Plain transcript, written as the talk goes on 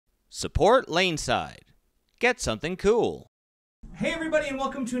Support Laneside. Get something cool. Hey everybody, and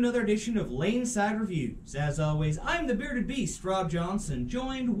welcome to another edition of Laneside Reviews. As always, I'm the bearded beast, Rob Johnson,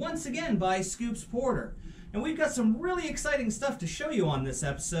 joined once again by Scoops Porter. And we've got some really exciting stuff to show you on this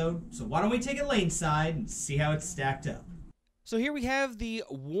episode, so why don't we take it Laneside and see how it's stacked up. So here we have the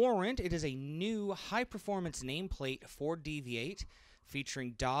WARRANT. It is a new high-performance nameplate for DV8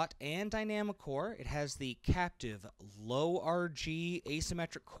 featuring dot and dynamic core. It has the captive low RG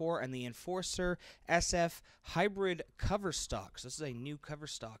asymmetric core and the Enforcer SF hybrid cover stock. So this is a new cover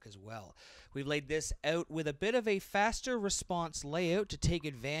stock as well. We've laid this out with a bit of a faster response layout to take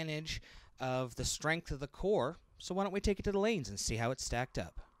advantage of the strength of the core. So why don't we take it to the lanes and see how it's stacked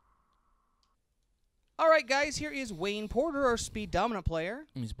up. Alright guys, here is Wayne Porter, our speed dominant player.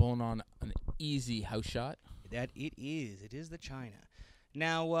 He's bowling on an easy house shot. That it is. It is the China.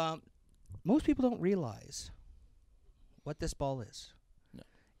 Now, most people don't realize what this ball is. No.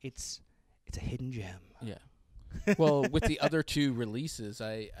 It's a hidden gem. Yeah. Well, with the other two releases,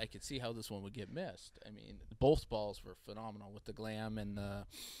 I could see how this one would get missed. I mean, both balls were phenomenal with the Glam and the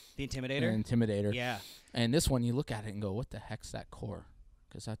Intimidator. Yeah. And this one, you look at it and go, what the heck's that core?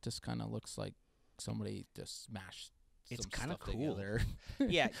 Because that just kind of looks like somebody just smashed it's some kind of stuff cool. together.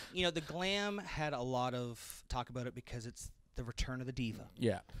 Yeah, you know, the Glam had a lot of talk about it because it's the return of the Diva.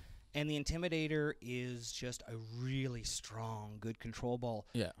 Yeah. And the Intimidator is just a really strong, good control ball.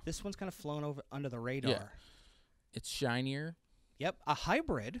 Yeah. This one's kind of flown over under the radar. Yeah. It's shinier. Yep, a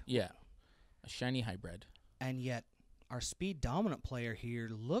hybrid. Yeah. A shiny hybrid. And yet, our speed dominant player here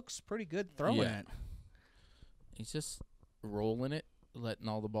looks pretty good throwing it. He's just rolling it, letting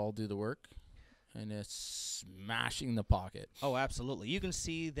all the ball do the work. And it's smashing the pocket. Oh, absolutely! You can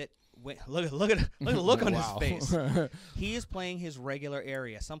see that. Look at the look on his face. He is playing his regular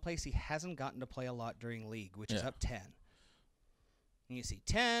area, someplace he hasn't gotten to play a lot during league, which is up 10. And you see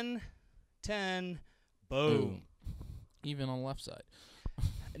 10, 10, boom. Even on the left side.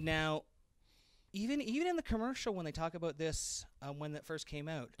 Now, even in the commercial when they talk about this, when that first came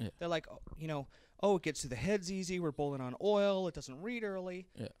out, they're like, oh, it gets to the heads easy. We're bowling on oil. It doesn't read early.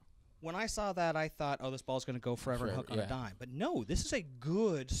 Yeah. When I saw that, I thought, oh, this ball's going to go forever and hook on a dime. But no, this is a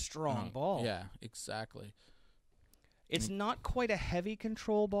good, strong ball. Yeah, exactly. It's not quite a heavy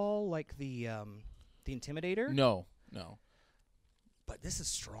control ball like the Intimidator. No. But this is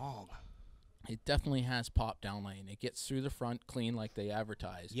strong. It definitely has pop down lane. It gets through the front clean like they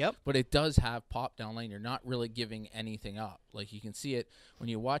advertise. Yep. But it does have pop down lane. You're not really giving anything up. Like you can see it when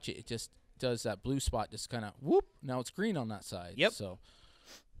you watch it. It just does that blue spot just kind of whoop. Now it's green on that side. Yep. So.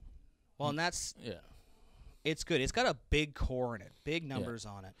 Well, and that's it's good. It's got a big core in it, big numbers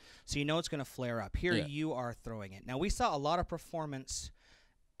on it, so you know it's going to flare up. Here you are throwing it. Now we saw a lot of performance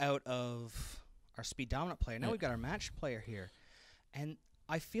out of our speed dominant player. Now we've got our match player here, and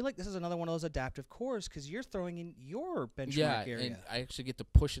I feel like this is another one of those adaptive cores because you're throwing in your benchmark area. And I actually get to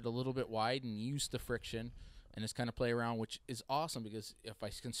push it a little bit wide and use the friction. And just kind of play around, which is awesome because if I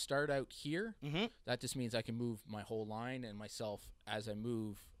can start out here, that just means I can move my whole line and myself as I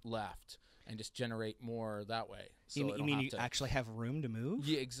move left and just generate more that way. So you mean you actually have room to move?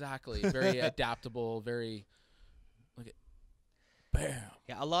 Yeah, exactly. Very adaptable. Very. Look at, bam.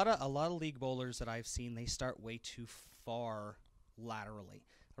 Yeah, a lot of league bowlers that I've seen, they start way too far laterally.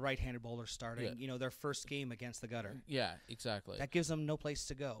 The right-handed bowler starting, their first game against the gutter. Yeah, exactly. That gives them no place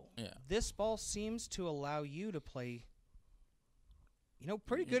to go. Yeah. This ball seems to allow you to play,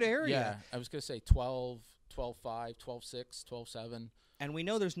 pretty good area. Yeah, I was going to say 12, 12-5, 12-6, 12-7. And we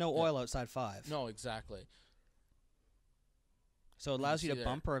know there's no oil outside 5. No, exactly. So it allows you to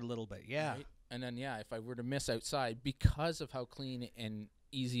bumper a little bit, Right? And then, if I were to miss outside, because of how clean and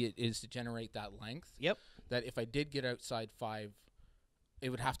easy it is to generate that length, that if I did get outside 5, it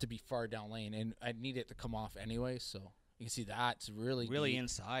would have to be far down lane, and I'd need it to come off anyway. So you can see that's really deep.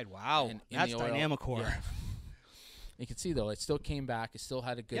 Inside. Wow, and that's dynamic core. Yeah. You can see though, it still came back. It still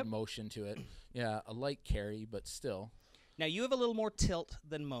had a good motion to it. Yeah, a light carry, but still. Now you have a little more tilt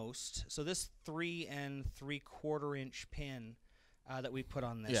than most. So this 3 3/4 inch pin that we put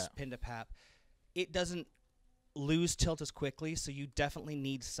on this pin to pap, it doesn't lose tilt as quickly. So you definitely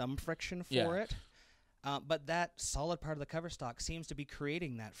need some friction for it. But that solid part of the cover stock seems to be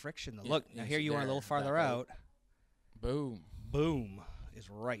creating that friction. Look, now here you are a little farther out. Boom. Boom is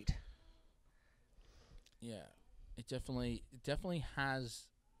right. Yeah. It definitely has,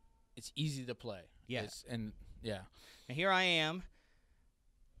 it's easy to play. Yes. And Now here I am.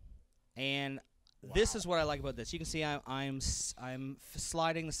 And this is what I like about this. You can see I'm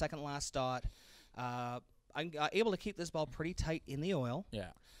sliding the second last dot. I'm able to keep this ball pretty tight in the oil.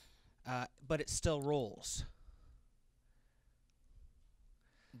 Yeah. But it still rolls.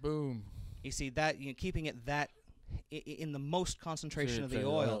 Boom. You see that, keeping it that in the most concentration of the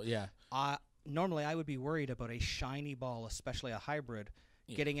oil. Yeah. Normally, I would be worried about a shiny ball, especially a hybrid,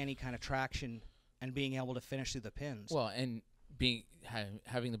 getting any kind of traction and being able to finish through the pins. Well, and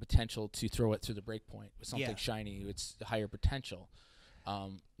having the potential to throw it through the break point with something shiny, it's higher potential.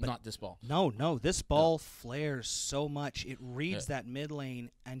 Not this ball. No, this ball flares so much. It reads that mid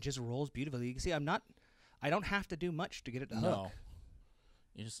lane and just rolls beautifully. You can see I don't have to do much to get it to hook. No.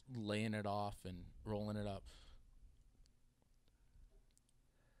 You're just laying it off and rolling it up.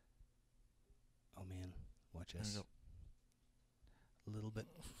 Oh man, watch this. A little bit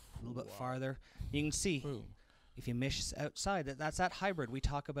farther. You can see if you miss outside, that's that hybrid we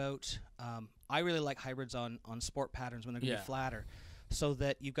talk about. I really like hybrids on sport patterns when they're going to be flatter, so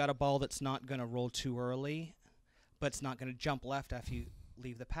that you've got a ball that's not going to roll too early, but it's not going to jump left after you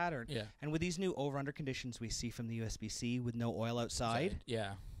leave the pattern. Yeah. And with these new over-under conditions we see from the USBC with no oil outside,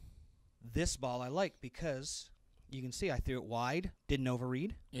 this ball I like because you can see I threw it wide, didn't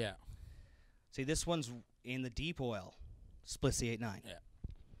overread. Yeah. See, this one's in the deep oil, splits the 8-9. Yeah.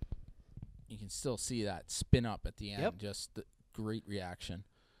 You can still see that spin up at the end. Yep. Just the great reaction.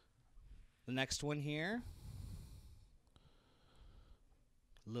 The next one here,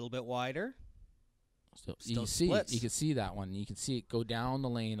 a little bit wider. Still splits. You can see that one. You can see it go down the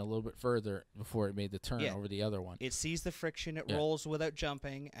lane a little bit further before it made the turn over the other one. It sees the friction. It rolls without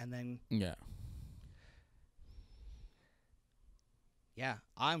jumping, and then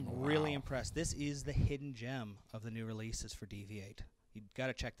I'm really impressed. This is the hidden gem of the new releases for DV8. You've got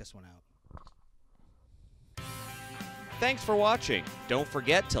to check this one out. Thanks for watching. Don't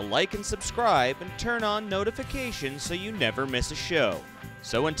forget to like and subscribe and turn on notifications so you never miss a show.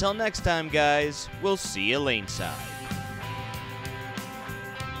 So until next time, guys, we'll see you laneside.